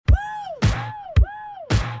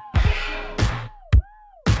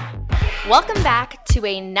Welcome back to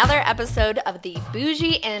another episode of the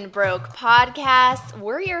Bougie and Broke podcast.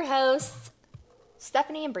 We're your hosts,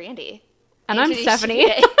 Stephanie and Brandy. And I'm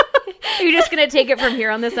Stephanie. You're just going to take it from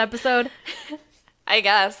here on this episode? I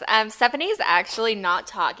guess. Stephanie's actually not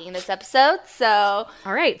talking this episode, so...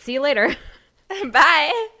 All right, see you later.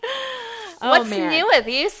 Bye. What's man. new with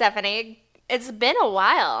you, Stephanie? It's been a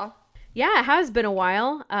while. Yeah, it has been a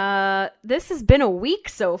while. This has been a week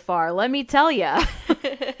so far, let me tell you.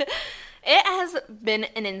 It has been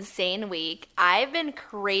an insane week. I've been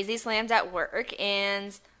crazy slammed at work,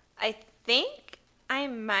 and I think I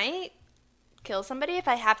might kill somebody if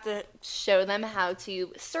I have to show them how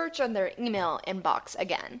to search on their email inbox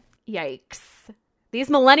again. Yikes. These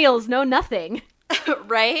millennials know nothing.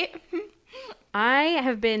 Right? I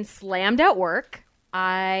have been slammed at work.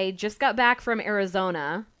 I just got back from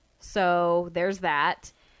Arizona, so there's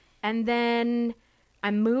that. And then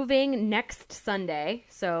I'm moving next Sunday,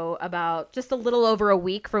 so about just a little over a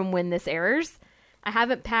week from when this airs. I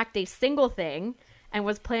haven't packed a single thing and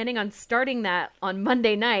was planning on starting that on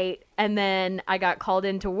Monday night, and then I got called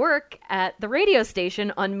into work at the radio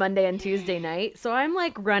station on Monday and Tuesday night, so I'm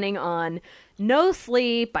like running on no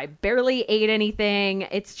sleep. I barely ate anything.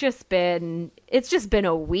 It's just been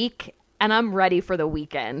a week, and I'm ready for the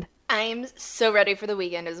weekend. I'm so ready for the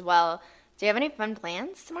weekend as well. Do you have any fun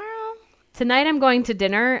plans tomorrow? Tonight I'm going to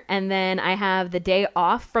dinner, and then I have the day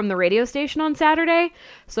off from the radio station on Saturday,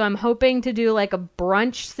 so I'm hoping to do like a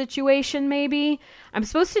brunch situation maybe. I'm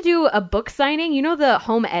supposed to do a book signing. You know the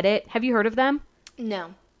Home Edit? Have you heard of them?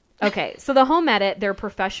 No. Okay, so the Home Edit, they're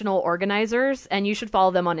professional organizers, and you should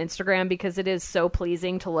follow them on Instagram because it is so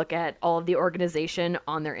pleasing to look at all of the organization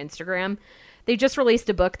on their Instagram. They just released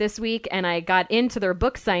a book this week, and I got into their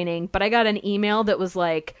book signing, but I got an email that was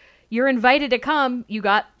like, you're invited to come. You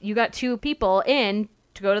got 2 people in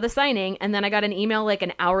to go to the signing. And then I got an email like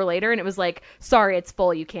an hour later and it was like, sorry, it's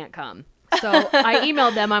full. You can't come. So I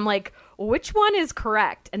emailed them. I'm like, which one is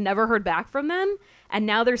correct? And never heard back from them. And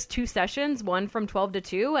now there's 2 sessions, one from 12 to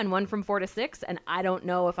 2 and one from 4 to 6. And I don't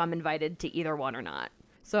know if I'm invited to either one or not.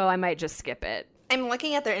 So I might just skip it. I'm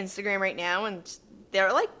looking at their Instagram right now and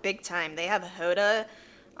they're like big time. They have Hoda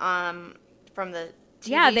from the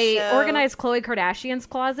TV they show. organize Khloe Kardashian's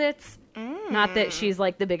closets. Not that she's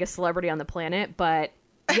like the biggest celebrity on the planet, but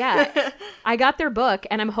yeah, I got their book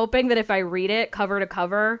and I'm hoping that if I read it cover to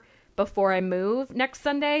cover before I move next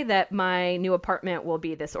Sunday, that my new apartment will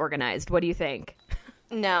be this organized. What do you think?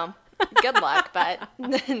 No. Good luck, but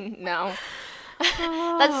no.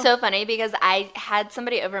 That's so funny because I had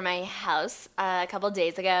somebody over my house a couple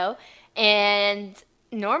days ago, and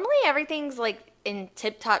normally everything's like in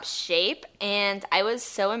tip-top shape, and I was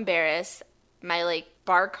so embarrassed. My like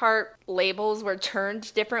bar cart labels were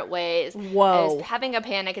turned different ways. Whoa. I was having a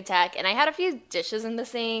panic attack, and I had a few dishes in the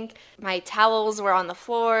sink. My towels were on the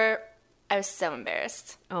floor. I was so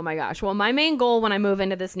embarrassed. Oh my gosh. Well, my main goal when I move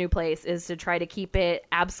into this new place is to try to keep it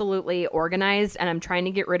absolutely organized, and I'm trying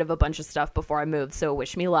to get rid of a bunch of stuff before I move, so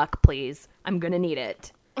wish me luck, please. I'm gonna need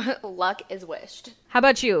it. Luck is wished. How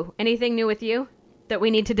about you? Anything new with you that we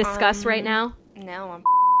need to discuss right now? No, I'm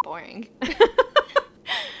boring.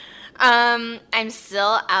 I'm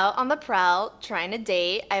still out on the prowl trying to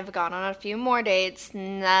date. I've gone on a few more dates.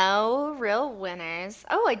 No real winners.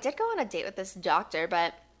 Oh, I did go on a date with this doctor,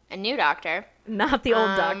 but a new doctor. Not the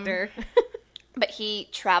old doctor. But he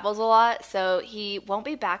travels a lot, so he won't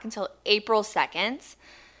be back until April 2nd.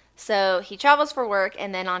 So he travels for work,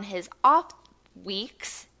 and then on his off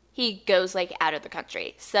weeks, he goes like out of the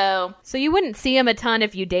country. So you wouldn't see him a ton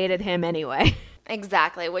if you dated him anyway.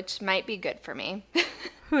 exactly, which might be good for me.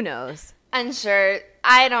 Who knows? Unsure.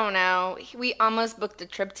 I don't know. We almost booked a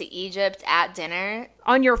trip to Egypt at dinner.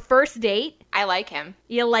 On your first date? I like him.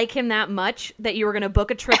 You like him that much that you were going to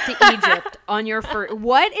book a trip to Egypt on your first...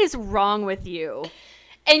 What is wrong with you?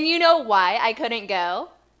 And you know why I couldn't go?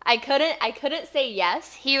 I couldn't say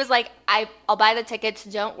yes. He was like, I'll buy the tickets.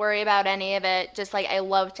 Don't worry about any of it. Just like, I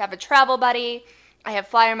love to have a travel buddy. I have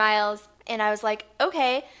flyer miles. And I was like,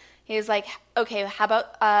 okay. He was like, okay, how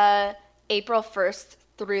about April 1st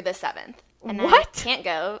through the 7th? And what? I can't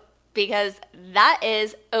go because that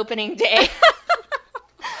is opening day.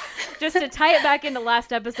 Just to tie it back into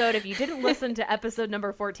last episode, if you didn't listen to episode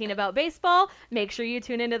number 14 about baseball, make sure you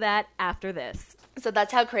tune into that after this. So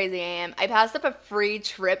that's how crazy I am. I passed up a free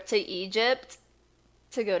trip to Egypt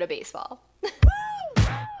to go to baseball.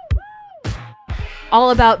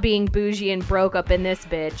 All about being bougie and broke up in this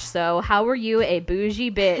bitch. So how were you a bougie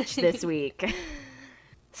bitch this week?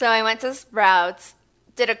 So I went to Sprouts,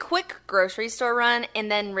 did a quick grocery store run, and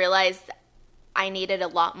then realized I needed a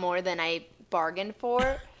lot more than I bargained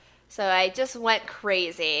for. So I just went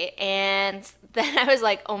crazy. And then I was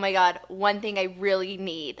like, oh my God, one thing I really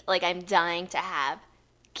need, like I'm dying to have,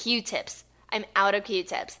 Q-tips. I'm out of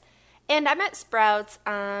Q-tips. And I'm at Sprouts,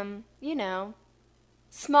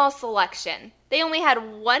 small selection. They only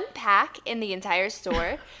had one pack in the entire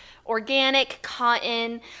store. Organic,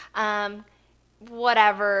 cotton,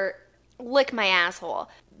 whatever, lick my asshole.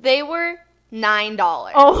 They were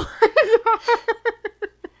 $9. Oh,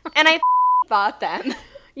 and I bought them.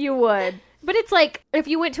 You would. But it's like, if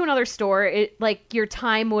you went to another store, your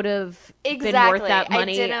time would have been worth that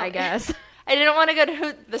money, I guess. I didn't want to go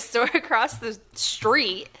to the store across the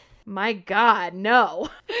street. My God, no.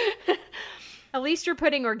 At least you're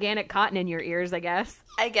putting organic cotton in your ears, I guess.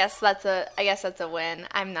 I guess that's a win.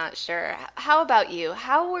 I'm not sure. How about you?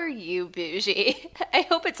 How were you, bougie? I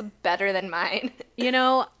hope it's better than mine.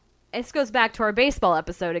 This goes back to our baseball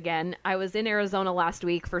episode again. I was in Arizona last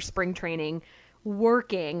week for spring training,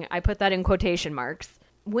 working. I put that in quotation marks.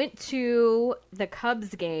 Went to the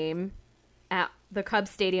Cubs game at the Cubs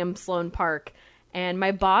Stadium, Sloan Park, and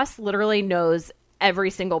my boss literally knows every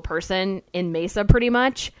single person in Mesa pretty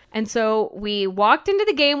much. And so we walked into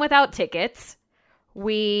the game without tickets.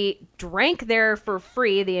 We drank there for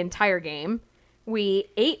free the entire game. We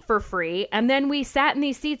ate for free. And then we sat in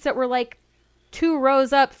these seats that were like 2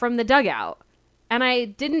 rows up from the dugout. And I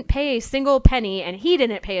didn't pay a single penny, and he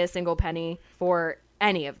didn't pay a single penny for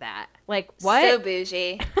any of that. Like, what? So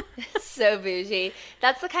bougie. So bougie.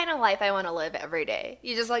 That's the kind of life I want to live every day.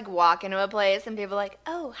 You just like walk into a place and people are like,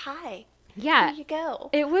 oh, hi. Yeah. Here you go.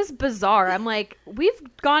 It was bizarre. I'm like, we've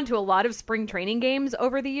gone to a lot of spring training games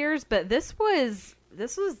over the years, but this was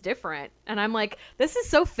different. And I'm like, this is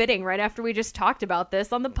so fitting right after we just talked about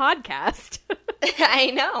this on the podcast.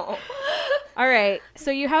 I know. All right.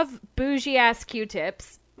 So you have bougie ass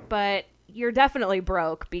Q-tips, but you're definitely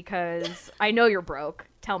broke because I know you're broke.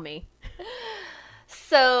 Tell me.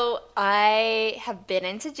 So I have been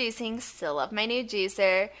into juicing, still love my new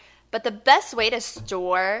juicer, but the best way to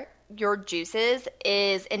store your juices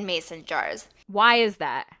is in mason jars. Why is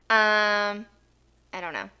that? I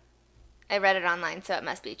don't know. I read it online, so it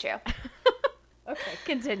must be true. Okay,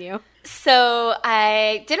 continue. So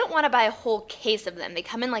I didn't want to buy a whole case of them. They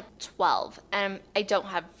come in like 12, and I don't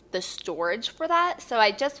have the storage for that. So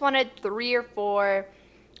I just wanted 3 or 4,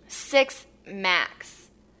 6 max.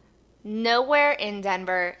 Nowhere in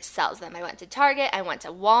Denver sells them. I went to Target, I went to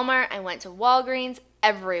Walmart, I went to Walgreens,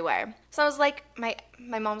 everywhere. So I was like, my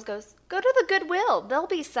mom goes, go to the Goodwill. There'll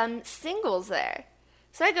be some singles there.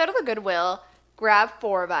 So I go to the Goodwill, grab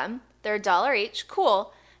 4 of them. They're $1 each.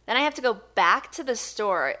 Cool. Then I have to go back to the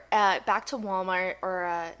store, back to Walmart,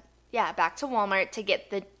 back to Walmart to get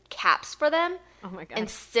the caps for them. Oh my God. And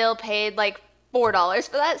still paid like $4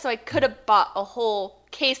 for that. So I could have bought a whole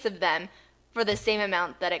case of them for the same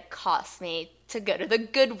amount that it cost me to go to the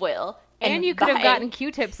Goodwill. And you could have gotten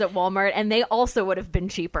Q-tips at Walmart, and they also would have been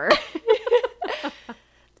cheaper.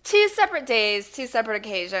 2 separate days, 2 separate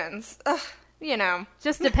occasions. Ugh,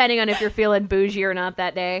 Just depending on if you're feeling bougie or not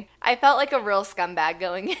that day. I felt like a real scumbag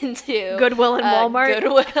going into Goodwill and Walmart.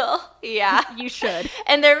 Goodwill, yeah. You should.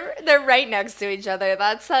 And they're right next to each other.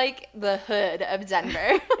 That's like the hood of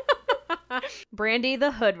Denver. Brandy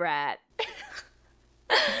the hood rat.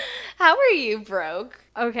 How are you broke?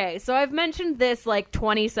 Okay, so I've mentioned this like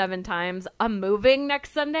 27 times. I'm moving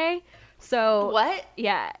next Sunday. So what?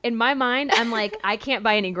 Yeah, in my mind, I'm like, I can't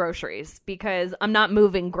buy any groceries because I'm not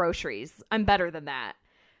moving groceries. I'm better than that.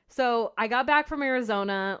 So I got back from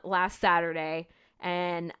Arizona last Saturday,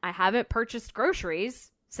 and I haven't purchased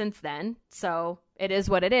groceries since then. So it is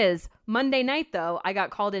what it is. Monday night, though, I got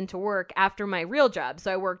called into work after my real job.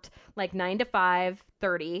 So I worked like 9 to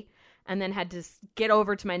 5:30. And then had to get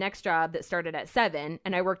over to my next job that started at 7,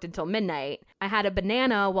 and I worked until midnight. I had a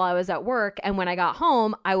banana while I was at work, and when I got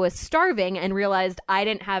home, I was starving and realized I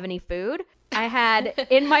didn't have any food. I had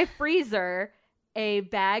in my freezer a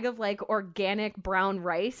bag of like organic brown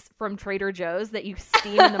rice from Trader Joe's that you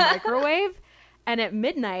steam in the microwave. And at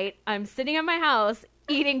midnight, I'm sitting at my house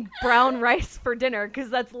eating brown rice for dinner because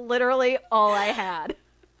that's literally all I had.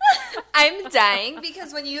 I'm dying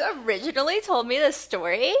because when you originally told me this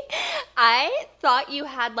story, I thought you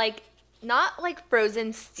had like not like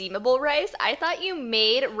frozen steamable rice. I thought you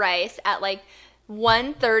made rice at like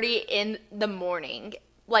 1:30 in the morning,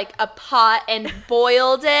 like a pot, and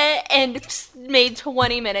boiled it and made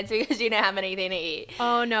 20 minutes because you didn't have anything to eat.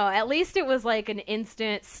 Oh no, at least it was like an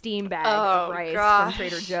instant steam bag of rice from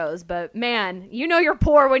Trader Joe's. But man, you know you're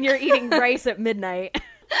poor when you're eating rice at midnight.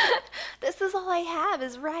 This is all I have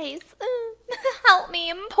is rice. Help me,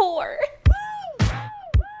 I'm poor.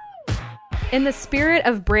 In the spirit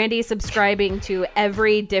of Brandy subscribing to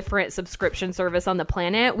every different subscription service on the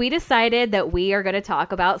planet, we decided that we are going to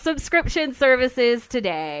talk about subscription services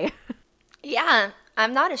today. Yeah,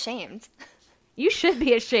 I'm not ashamed. You should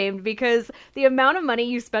be ashamed because the amount of money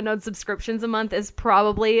you spend on subscriptions a month is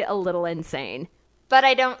probably a little insane. But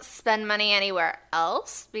I don't spend money anywhere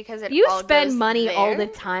else because it You all spend goes money there. all the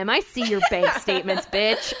time. I see your bank statements,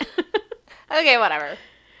 bitch. Okay, whatever.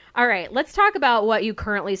 All right, let's talk about what you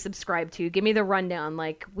currently subscribe to. Give me the rundown.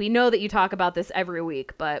 Like, we know that you talk about this every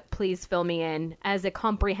week, but please fill me in as a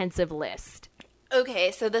comprehensive list.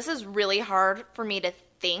 Okay, so this is really hard for me to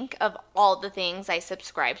think of all the things I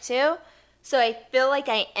subscribe to. So I feel like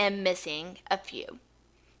I am missing a few.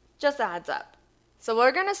 Just a heads up. So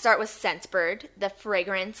we're going to start with Scentbird, the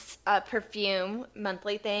fragrance perfume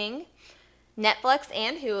monthly thing. Netflix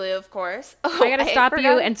and Hulu, of course. Oh, I gotta stop you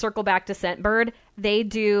forgot- and circle back to Scentbird. They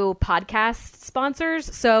do podcast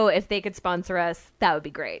sponsors, so if they could sponsor us, that would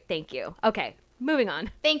be great. Thank you. Okay, moving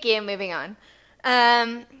on. Thank you. Moving on.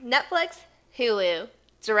 Netflix, Hulu,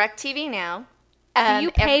 DirecTV Now. Do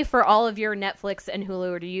you pay for all of your Netflix and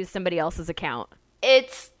Hulu, or do you use somebody else's account?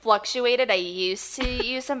 It's fluctuated. I used to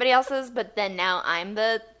use somebody else's, but then now I'm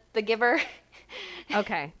the giver.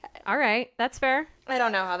 Okay. All right. That's fair. I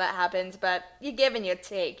don't know how that happens, but you give and you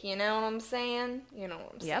take. You know what I'm saying? You know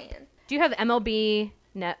what I'm saying. Do you have MLB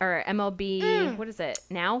net or MLB? What is it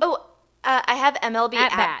now? Oh, I have MLB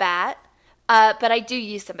At at Bat, but I do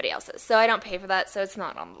use somebody else's, so I don't pay for that, so it's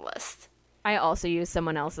not on the list. I also use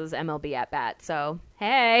someone else's MLB at Bat. So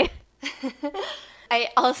hey. I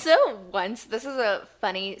also once, this is a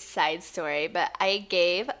funny side story, but I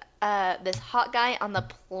gave this hot guy on the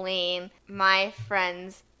plane my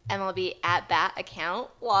friend's MLB at Bat account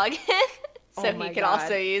login, so Oh my he could God.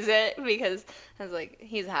 also use it because I was like,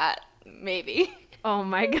 he's hot, maybe. Oh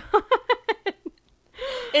my god.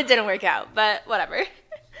 It didn't work out, but whatever.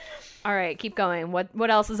 All right, keep going. What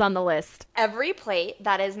else is on the list? Every Plate,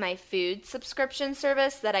 that is my food subscription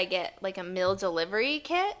service that I get like a meal delivery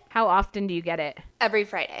kit How often do you get it? every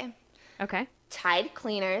Friday. Okay. Tide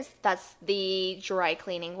Cleaners, that's the dry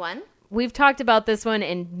cleaning one. We've talked about this one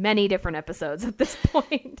in many different episodes at this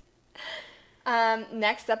point.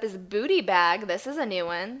 Next up is Booty Bag. This is a new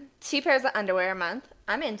one. 2 pairs of underwear a month.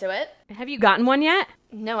 I'm into it. Have you gotten one yet?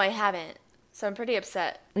 No, I haven't. So I'm pretty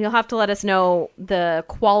upset. You'll have to let us know the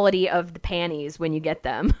quality of the panties when you get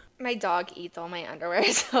them. My dog eats all my underwear,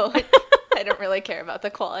 so I don't really care about the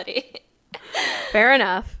quality. Fair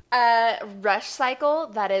enough. Rush Cycle,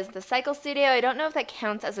 that is the cycle studio. I don't know if that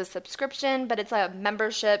counts as a subscription, but it's a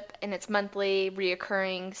membership and it's monthly,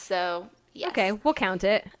 reoccurring, so yes. Okay, we'll count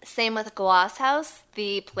it. Same with Gloss House,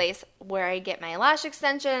 the place where I get my lash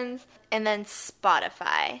extensions, and then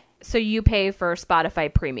Spotify. So you pay for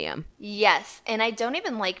Spotify Premium. Yes, and I don't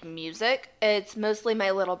even like music. It's mostly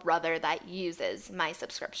my little brother that uses my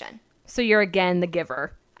subscription. So you're again the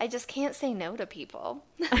giver. I just can't say no to people.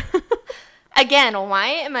 Again, why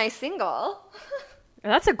am I single?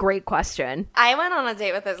 That's a great question. I went on a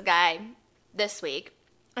date with this guy this week,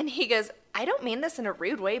 and he goes, I don't mean this in a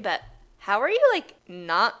rude way, but how are you, like,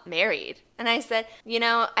 not married? And I said,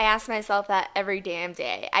 I ask myself that every damn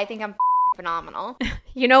day. I think I'm phenomenal.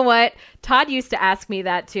 You know what? Todd used to ask me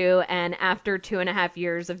that too, and after 2.5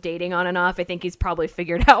 years of dating on and off, I think he's probably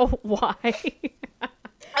figured out why.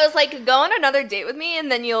 I was like, go on another date with me,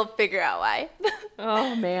 and then you'll figure out why.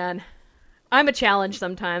 Oh, man. I'm a challenge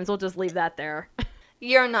sometimes. We'll just leave that there.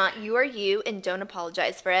 You're not. You are you, and don't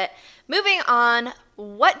apologize for it. Moving on,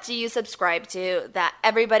 what do you subscribe to that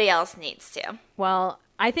everybody else needs to? Well,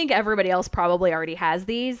 I think everybody else probably already has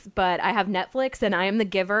these, but I have Netflix, and I am the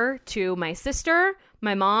giver to my sister,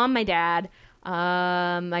 my mom, my dad,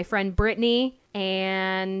 my friend Brittany,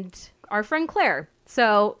 and our friend Claire.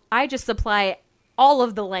 So I just supply all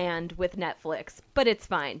of the land with Netflix, but it's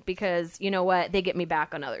fine because, you know what, they get me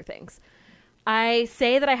back on other things. I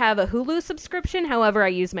say that I have a Hulu subscription, however, I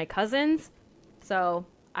use my cousin's, so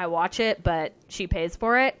I watch it, but she pays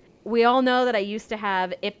for it. We all know that I used to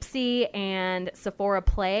have Ipsy and Sephora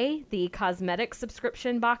Play, the cosmetic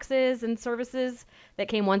subscription boxes and services that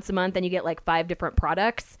came once a month and you get like 5 different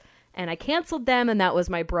products. And I canceled them, and that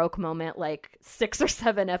was my broke moment like 6 or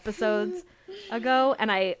 7 episodes ago.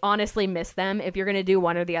 And I honestly miss them. If you're going to do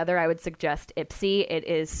one or the other, I would suggest Ipsy. It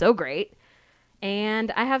is so great.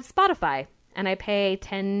 And I have Spotify, and I pay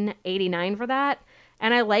 $10.89 for that.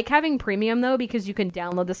 And I like having premium, though, because you can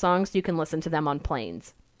download the songs so you can listen to them on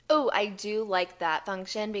planes. Oh, I do like that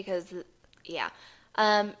function because, yeah.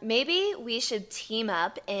 Maybe we should team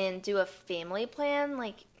up and do a family plan,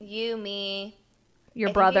 like you, me. Your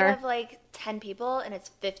I brother. think we have like 10 people, and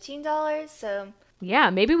it's $15, so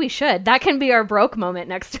Yeah, maybe we should. That can be our broke moment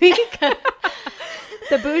next week.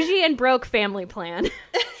 The bougie and broke family plan.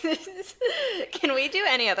 Can we do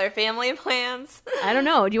any other family plans? I don't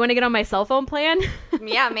know. Do you want to get on my cell phone plan?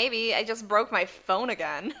 Yeah, maybe. I just broke my phone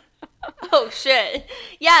again. Oh, shit.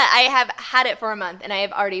 Yeah, I have had it for a month, and I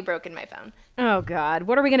have already broken my phone. Oh, God.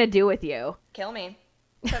 What are we going to do with you? Kill me.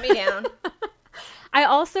 Put me down. I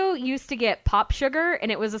also used to get Pop Sugar,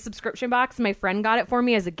 and it was a subscription box. My friend got it for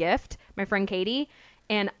me as a gift, my friend Katie,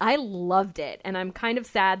 and I loved it. And I'm kind of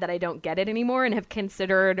sad that I don't get it anymore and have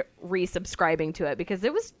considered resubscribing to it because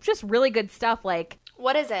it was just really good stuff. Like,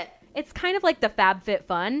 what is it? It's kind of like the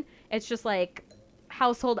FabFitFun. It's just like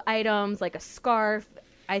household items, like a scarf.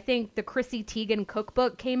 I think the Chrissy Teigen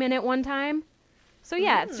cookbook came in at one time. So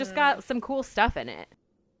yeah, it's just got some cool stuff in it.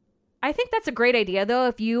 I think that's a great idea, though,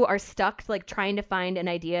 if you are stuck like trying to find an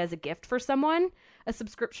idea as a gift for someone. A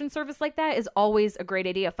subscription service like that is always a great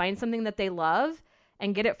idea. Find something that they love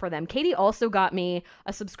and get it for them. Katie also got me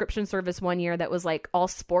a subscription service one year that was like all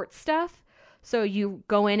sports stuff. So you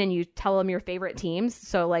go in and you tell them your favorite teams.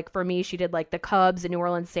 So like for me, she did like the Cubs and New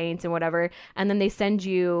Orleans Saints and whatever. And then they send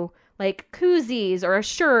you like koozies or a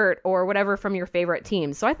shirt or whatever from your favorite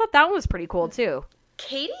teams. So I thought that one was pretty cool too.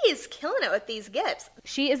 Katie is killing it with these gifts.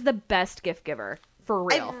 She is the best gift giver, for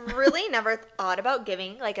real. I've really never thought about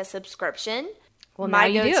giving like a subscription. Well, my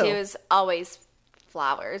now you go-to do. is always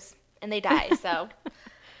flowers, and they die, so.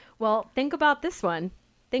 Well, think about this one.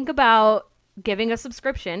 Think about giving a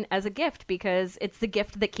subscription as a gift because it's the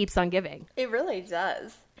gift that keeps on giving. It really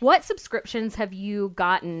does. What subscriptions have you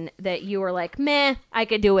gotten that you were like, meh, I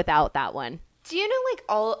could do without that one? Do you know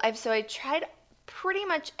like I tried pretty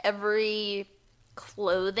much every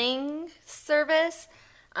clothing service,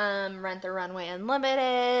 Rent the Runway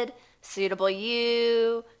Unlimited, Suitable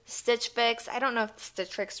You, Stitch Fix. I don't know if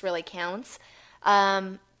Stitch Fix really counts,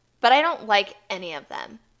 but I don't like any of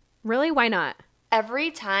them. Really? Why not?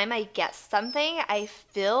 Every time I get something, I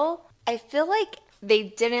feel like they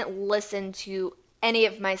didn't listen to any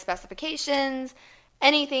of my specifications,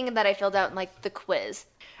 anything that I filled out in like the quiz.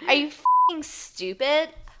 Are you f***ing stupid?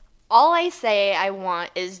 All I say I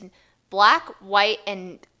want is black, white,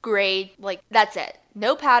 and gray. Like, that's it.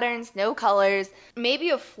 No patterns, no colors. Maybe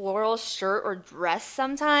a floral shirt or dress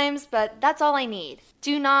sometimes, but that's all I need.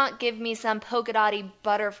 Do not give me some polka dotty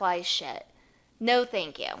butterfly shit. No,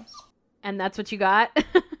 thank you. And that's what you got?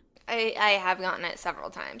 I have gotten it several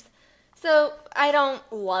times. So, I don't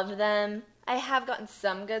love them. I have gotten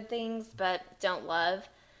some good things, but don't love.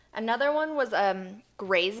 Another one was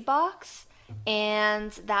Gray's Box,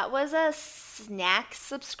 and that was a snack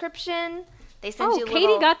subscription. They sent you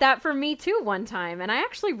Katie got that for me too one time, and I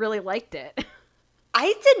actually really liked it.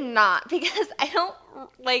 I did not, because I don't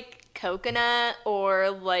like coconut or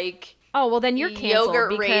like oh, well then you're canceled. Yogurt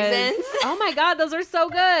because, raisins. Oh my god, those are so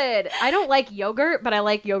good. I don't like yogurt, but I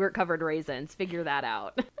like yogurt covered raisins. Figure that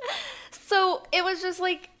out. So it was just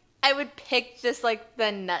like I would pick just like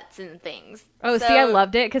the nuts and things. Oh, see, I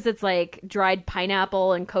loved it because it's like dried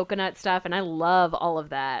pineapple and coconut stuff, and I love all of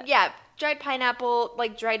that. Yeah, dried pineapple,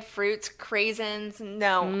 like dried fruits, craisins.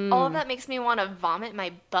 No, all of that makes me want to vomit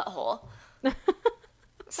my butthole.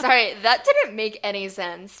 Sorry, that didn't make any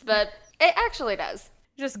sense, but it actually does.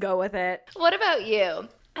 Just go with it. What about you?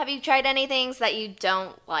 Have you tried any things that you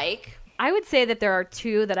don't like? I would say that there are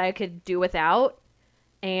two that I could do without.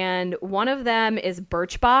 And one of them is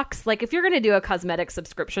Birchbox. Like, if you're going to do a cosmetic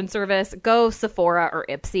subscription service, go Sephora or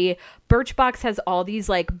Ipsy. Birchbox has all these,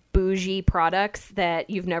 like, bougie products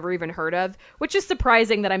that you've never even heard of, which is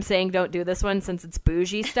surprising that I'm saying don't do this one since it's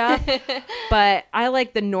bougie stuff. But I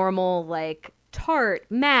like the normal, like, Tarte,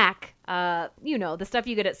 MAC, the stuff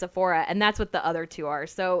you get at Sephora, and that's what the other two are.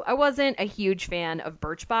 So I wasn't a huge fan of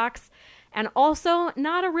Birchbox, and also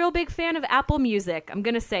not a real big fan of Apple Music. I'm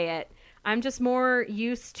going to say it. I'm just more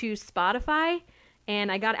used to Spotify,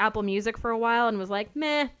 and I got Apple Music for a while and was like,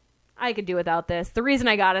 meh, I could do without this. The reason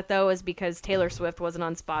I got it, though, is because Taylor Swift wasn't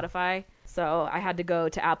on Spotify, so I had to go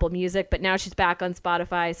to Apple Music, but now she's back on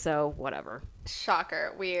Spotify, so whatever.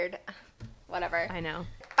 Shocker. Weird. Whatever. I know.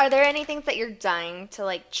 Are there any things that you're dying to,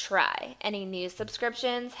 like, try? Any new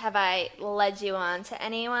subscriptions? Have I led you on to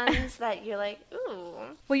any ones that you're like, ooh?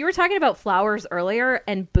 Well, you were talking about flowers earlier,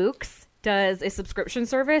 and Books does a subscription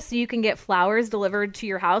service so you can get flowers delivered to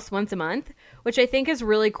your house once a month, which I think is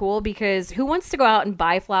really cool because who wants to go out and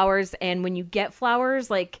buy flowers, and when you get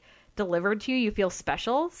flowers like delivered to you, you feel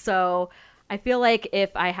special. So I feel like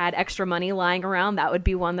if I had extra money lying around, that would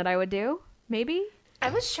be one that I would do. Maybe.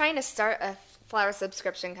 I was trying to start a flower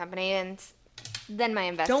subscription company, and then my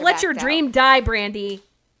investor Don't let your dream die, Brandy.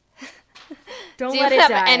 Don't Do let you it have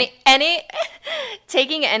die. any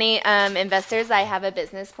taking any investors? I have a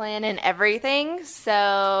business plan and everything.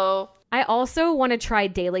 So I also want to try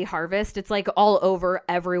Daily Harvest. It's like all over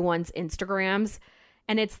everyone's Instagrams.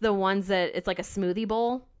 And it's the ones that it's like a smoothie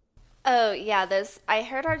bowl. oh yeah, those I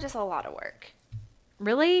heard are just a lot of work.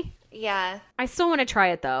 Really? Yeah. I still want to try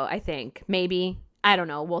it though, I think. Maybe. I don't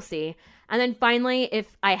know. We'll see. And then finally,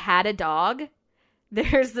 if I had a dog,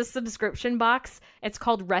 there's the subscription box. It's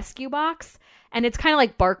called Rescue Box. And it's kind of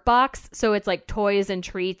like Bark Box. So it's like toys and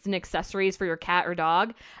treats and accessories for your cat or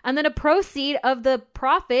dog. And then a proceed of the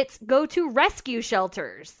profits go to rescue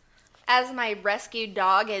shelters. As my rescue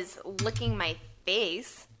dog is licking my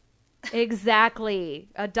face. Exactly.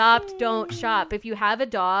 Adopt, don't shop. If you have a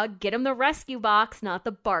dog, get him the Rescue Box, not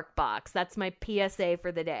the Bark Box. That's my PSA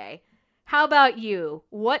for the day. How about you?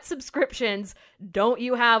 What subscriptions don't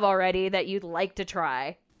you have already that you'd like to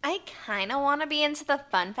try? I kind of want to be into the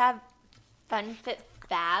Fit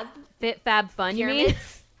Fab Fit Fab Fun, you mean?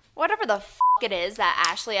 pyramids. Whatever the it is that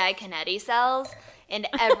Ashley I. Canetti sells in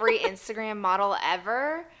every Instagram model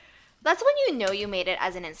ever. That's when you know you made it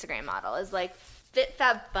as an Instagram model. Is like Fit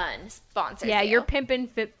Fab Fun sponsors. Yeah, you. you're pimping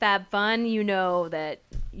Fit Fab Fun. You know that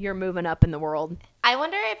you're moving up in the world. I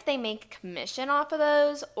wonder if they make commission off of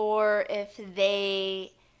those or if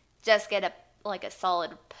they just get a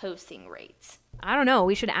solid posting rate. I don't know.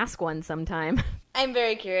 We should ask one sometime. I'm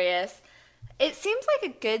very curious. It seems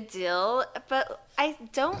like a good deal, but I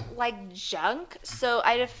don't like junk, so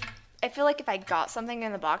I feel like if I got something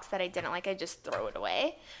in the box that I didn't like, I'd just throw it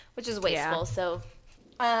away, which is wasteful. Yeah. So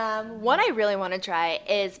one I really want to try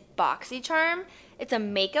is BoxyCharm. It's a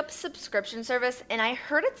makeup subscription service, and I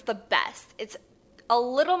heard it's the best. It's a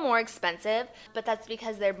little more expensive, but that's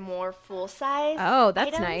because they're more full-size Oh, that's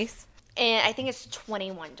items. nice. And I think it's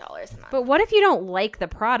 $21 a month. But what if you don't like the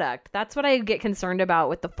product? That's what I get concerned about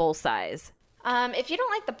with the full size. If you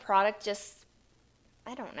don't like the product, just,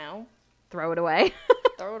 I don't know, Throw it away.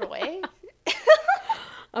 throw it away.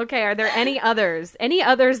 Okay, are there any others? Any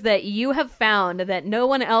others that you have found that no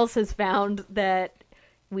one else has found that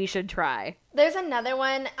we should try? There's another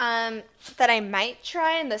one that I might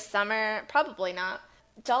try in the summer. Probably not.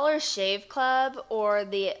 Dollar Shave Club or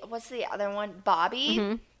what's the other one?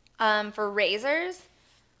 Bobby for razors.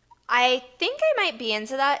 I think I might be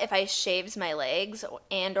into that if I shaved my legs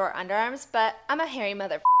and or underarms, but I'm a hairy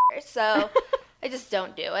motherfucker, so I just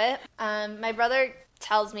don't do it. My brother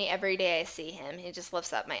tells me every day I see him, he just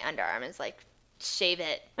lifts up my underarm and is like, shave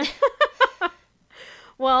it.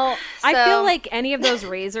 Well, I So- feel like any of those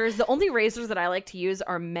razors, the only razors that I like to use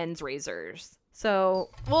are men's razors. So,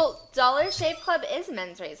 Well, Dollar Shave Club is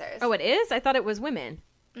men's razors. oh, it is? I thought it was women.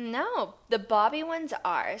 No, the Bobby ones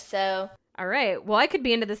are, so, All right. Well, I could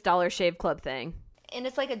be into this Dollar Shave Club thing. and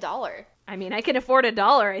it's like $1. I mean, I can afford $1,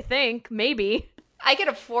 I think. Maybe. I could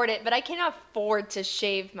afford it, but I can't afford to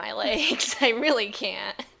shave my legs. I really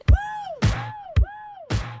can't.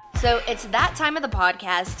 So it's that time of the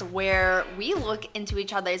podcast where we look into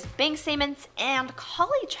each other's bank statements and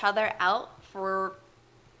call each other out for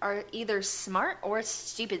our either smart or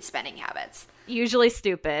stupid spending habits. Usually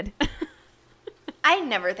stupid. I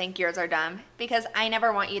never think yours are dumb because I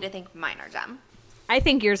never want you to think mine are dumb. I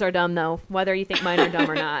think yours are dumb, though, whether you think mine are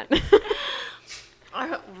dumb or not.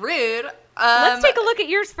 Rude. Let's take a look at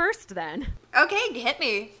yours first, then. Okay, hit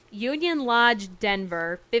me. Union Lodge,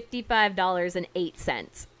 Denver,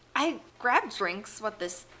 $55.08. I grabbed drinks with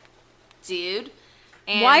this dude.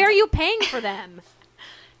 And Why are you paying for them?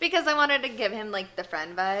 Because I wanted to give him like the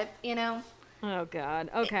friend vibe, you know. Oh, God.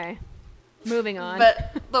 Okay. Moving on.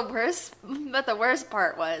 But the worst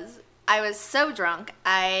part was I was so drunk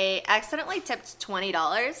I accidentally tipped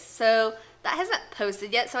 $20. So that hasn't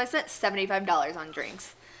posted yet. So I spent $75 on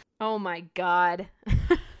drinks. Oh, my God.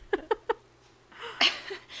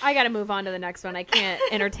 I got to move on to the next one. I can't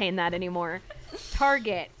entertain that anymore.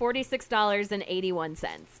 Target,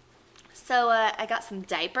 $46.81. So I got some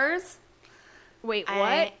diapers. Wait, what?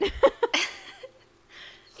 I-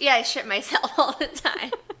 Yeah, I shit myself all the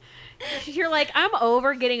time. You're like, I'm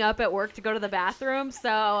over getting up at work to go to the bathroom, so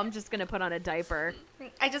I'm just going to put on a diaper.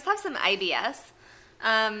 I just have some IBS.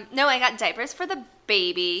 No, I got diapers for the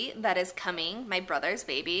baby that is coming, my brother's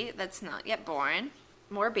baby that's not yet born.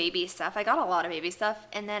 More baby stuff. I got a lot of baby stuff.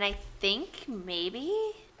 And then I think maybe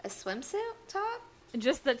a swimsuit top?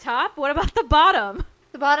 Just the top? What about the bottom?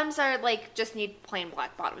 The bottoms are like just need plain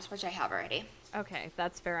black bottoms, which I have already. Okay,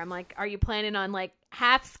 that's fair. I'm like, are you planning on like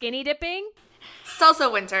half skinny dipping? It's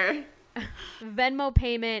also winter. Venmo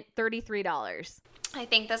payment, $33. I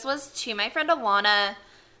think this was to my friend Alana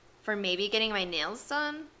for maybe getting my nails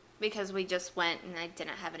done because we just went and I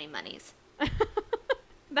didn't have any monies.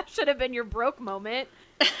 That should have been your broke moment.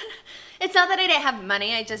 It's not that I didn't have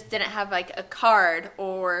money. I just didn't have like a card,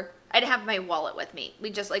 or I didn't have my wallet with me. We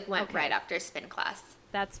just like went right after spin class.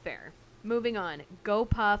 That's fair. Moving on.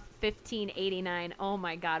 GoPuff 1589. Oh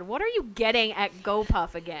my God. What are you getting at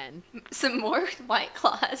GoPuff again? Some more White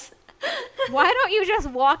Claws. Why don't you just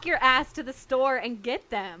walk your ass to the store and get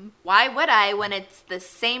them? Why would I when it's the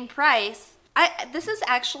same price? This is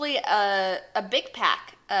actually a big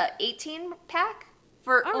pack, 18 pack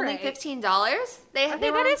for only $15. They I were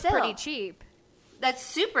think on that is sale. pretty cheap. That's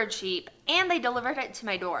super cheap, and they delivered it to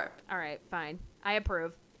my door. All right, fine. I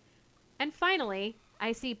approve. And finally,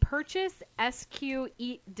 I see Purchase SQ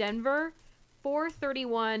Eat Denver,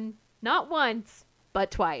 $4.31, not once, but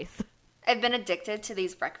twice. I've been addicted to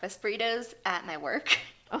these breakfast burritos at my work.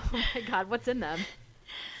 Oh my God, what's in them?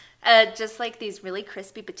 Just like these really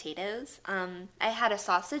crispy potatoes. I had a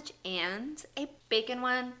sausage and a bacon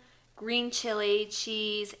one, green chili,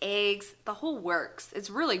 cheese, eggs, the whole works.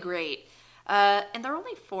 It's really great. And they're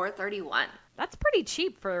only $4.31. That's pretty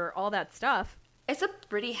cheap for all that stuff. It's a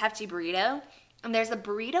pretty hefty burrito. And there's a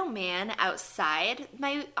burrito man outside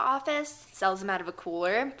my office, sells them out of a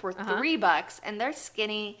cooler for $3, and they're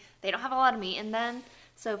skinny. They don't have a lot of meat in them.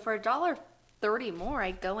 So for $1.30 more,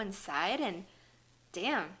 I go inside and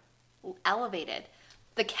damn, elevated.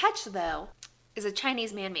 The catch though is a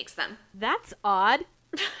Chinese man makes them. That's odd.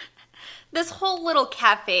 This whole little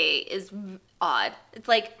cafe is odd. It's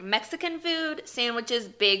like Mexican food, sandwiches,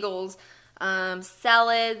 bagels,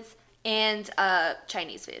 salads, and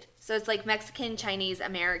Chinese food. So it's like Mexican, Chinese,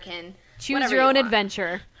 American. Choose your own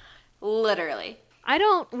adventure. Literally. I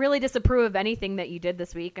don't really disapprove of anything that you did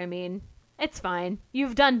this week. I mean, it's fine.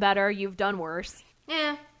 You've done better. You've done worse.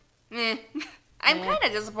 Yeah. I'm kind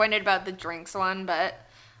of disappointed about the drinks one, but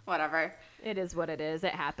whatever. It is what it is.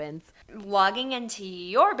 It happens. Logging into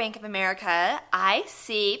your Bank of America, I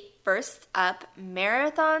see first up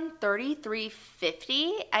Marathon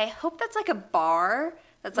 3350. I hope that's like a bar.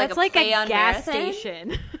 That's like a gas marathon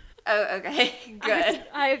station. Oh, okay. Good.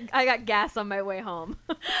 I got gas on my way home.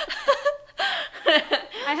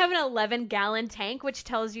 I have an 11-gallon tank, which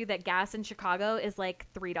tells you that gas in Chicago is like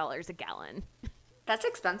 $3 a gallon. That's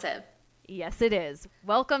expensive. Yes, it is.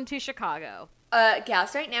 Welcome to Chicago.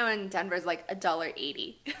 Gas right now in Denver is like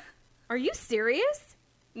 $1.80. Are you serious?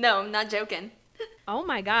 No, I'm not joking. Oh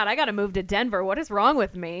my God, I gotta move to Denver. What is wrong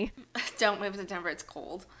with me? Don't move to Denver, it's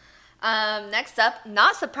cold. Next up,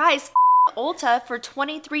 not surprised, Ulta for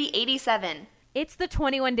 $23.87. It's the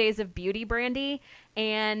 21 Days of Beauty, Brandy,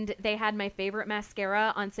 and they had my favorite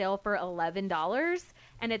mascara on sale for $11,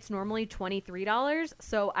 and it's normally $23,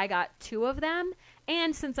 so I got 2 of them,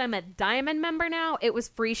 and since I'm a Diamond member now, it was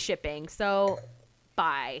free shipping, so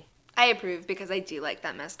bye. I approve because I do like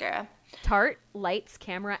that mascara. Tarte, lights,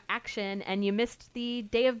 camera, action, and you missed the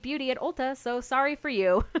Day of Beauty at Ulta, so sorry for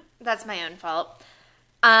you. That's my own fault.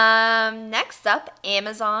 Next up,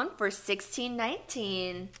 Amazon for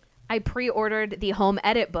 $16.19. I pre-ordered the Home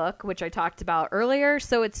Edit book, which I talked about earlier,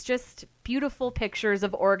 so it's just beautiful pictures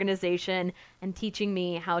of organization and teaching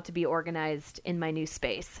me how to be organized in my new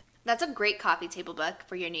space. That's a great coffee table book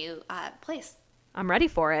for your new place. I'm ready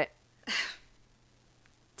for it.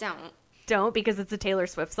 Don't, because it's a Taylor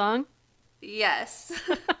Swift song? Yes.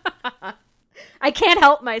 I can't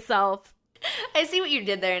help myself. I see what you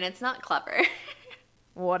did there, and it's not clever.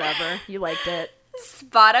 Whatever. You liked it.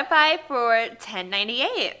 Spotify for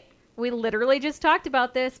 $10.98. We literally just talked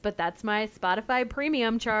about this, but that's my Spotify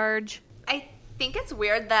premium charge. I think it's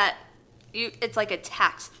weird that it's like a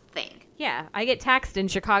tax thing. Yeah, I get taxed in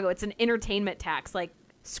Chicago. It's an entertainment tax. Like,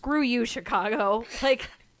 screw you, Chicago. Like,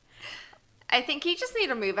 I think you just need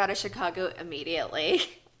to move out of Chicago immediately.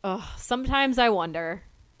 Sometimes I wonder.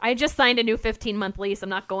 I just signed a new 15-month lease. I'm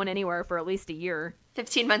not going anywhere for at least a year.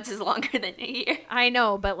 15 months is longer than a year. I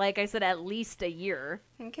know, but like I said, at least a year.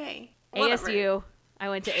 Okay. ASU. I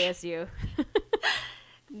went to ASU.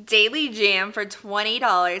 Daily Jam for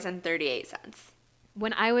 $20.38.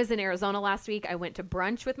 When I was in Arizona last week, I went to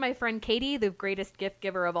brunch with my friend Katie, the greatest gift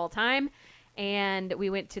giver of all time. And we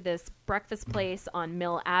went to this breakfast place on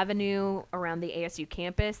Mill Avenue around the ASU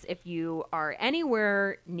campus. If you are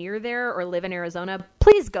anywhere near there or live in Arizona,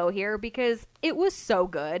 please go here because it was so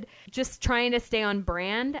good. Just trying to stay on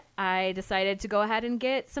brand, I decided to go ahead and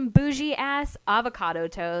get some bougie-ass avocado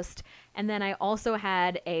toast. And then I also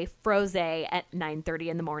had a frosé at 9:30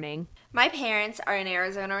 in the morning. My parents are in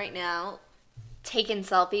Arizona right now, taking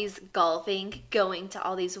selfies, golfing, going to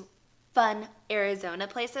all these fun Arizona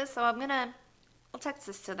places. So I'll text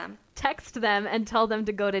this to them. Text them and tell them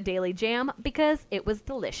to go to Daily Jam because it was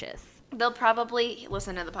delicious. They'll probably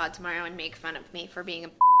listen to the pod tomorrow and make fun of me for being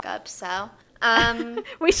a up, so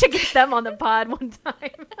We should get them on the pod one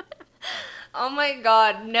time. Oh my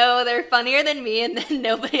god, no, they're funnier than me, and then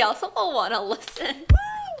nobody else will want to listen.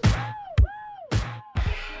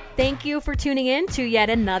 Thank you for tuning in to yet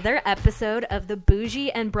another episode of the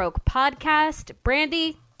Bougie and Broke podcast.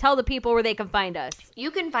 Brandy, tell the people where they can find us.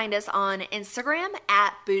 You can find us on Instagram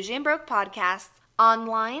at Bougie and Broke Podcast,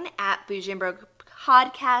 online at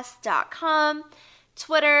bougieandbrokepodcast.com,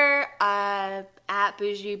 Twitter at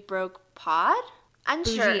Bougie Broke Pod.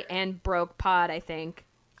 Bougie and Broke Pod, I think.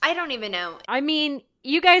 I don't even know. I mean,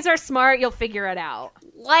 you guys are smart. You'll figure it out.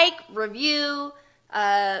 Like, review,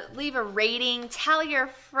 leave a rating, tell your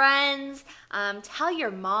friends, tell your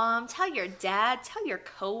mom, tell your dad, tell your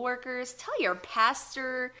coworkers, tell your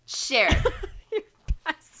pastor, share. Your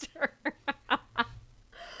pastor.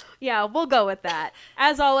 Yeah, we'll go with that.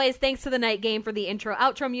 As always, thanks to The Night Game for the intro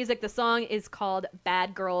outro music. The song is called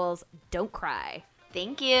Bad Girls Don't Cry.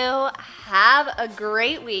 Thank you. Have a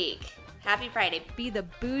great week. Happy Friday. Be the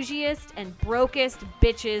bougiest and brokest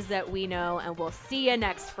bitches that we know, and we'll see you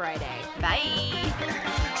next Friday.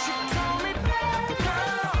 Bye.